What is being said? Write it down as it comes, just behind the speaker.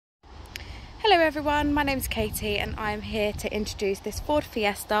Hello everyone, my name is Katie and I'm here to introduce this Ford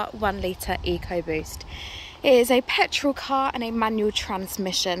Fiesta 1 litre Ecoboost. It is a petrol car and a manual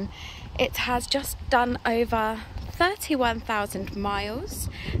transmission. It has just done over 31,000 miles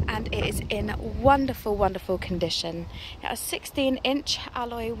and it is in wonderful condition. It has 16-inch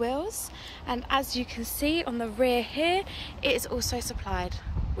alloy wheels, and as you can see on the rear here, it is also supplied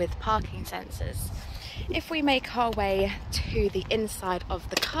with parking sensors. If we make our way to the inside of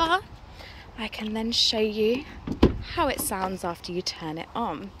the car, I can then show you how it sounds after you turn it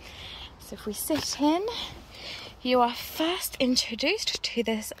on. So if we sit in, you are first introduced to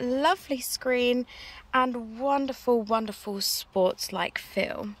this lovely screen and wonderful sports-like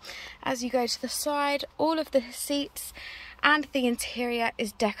feel. As you go to the side, all of the seats and the interior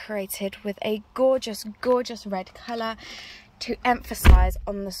is decorated with a gorgeous red colour to emphasise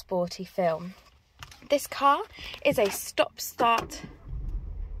on the sporty feel. This car is a start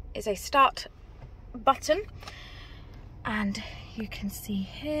button, and you can see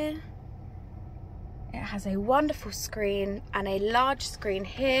here it has a wonderful screen and a large screen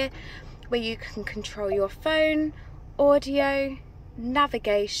here where you can control your phone, audio,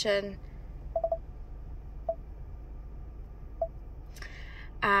 navigation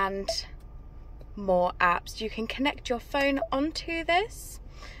and more apps. You can connect your phone onto this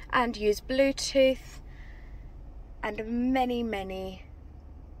and use Bluetooth and many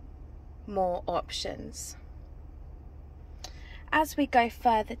more options. As we go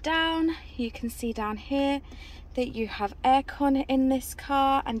further down, you can see down here that you have aircon in this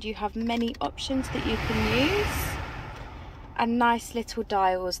car and you have many options that you can use and nice little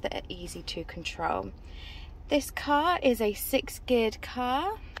dials that are easy to control. This car is a 6-geared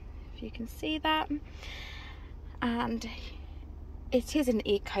car, if you can see that, and it is an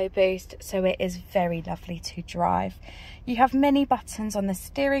Ecoboost, so it is very lovely to drive. You have many buttons on the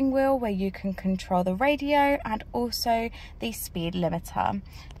steering wheel where you can control the radio and also the speed limiter.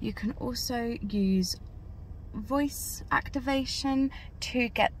 You can also use voice activation to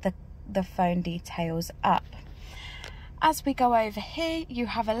get the phone details up. As we go over here, you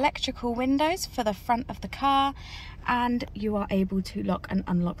have electrical windows for the front of the car and you are able to lock and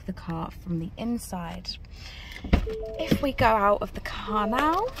unlock the car from the inside. If we go out of the car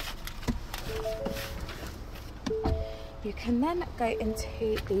now, you can then go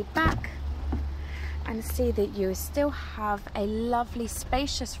into the back and see that you still have a lovely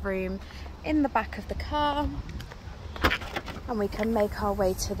spacious room in the back of the car, and we can make our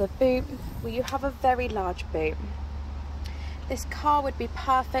way to the boot where you have a very large boot. This car would be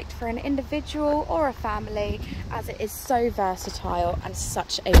perfect for an individual or a family as it is so versatile and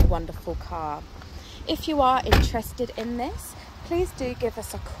such a wonderful car. If you are interested in this, please do give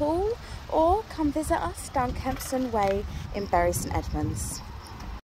us a call or come visit us down Kempston Way in Bury St Edmunds.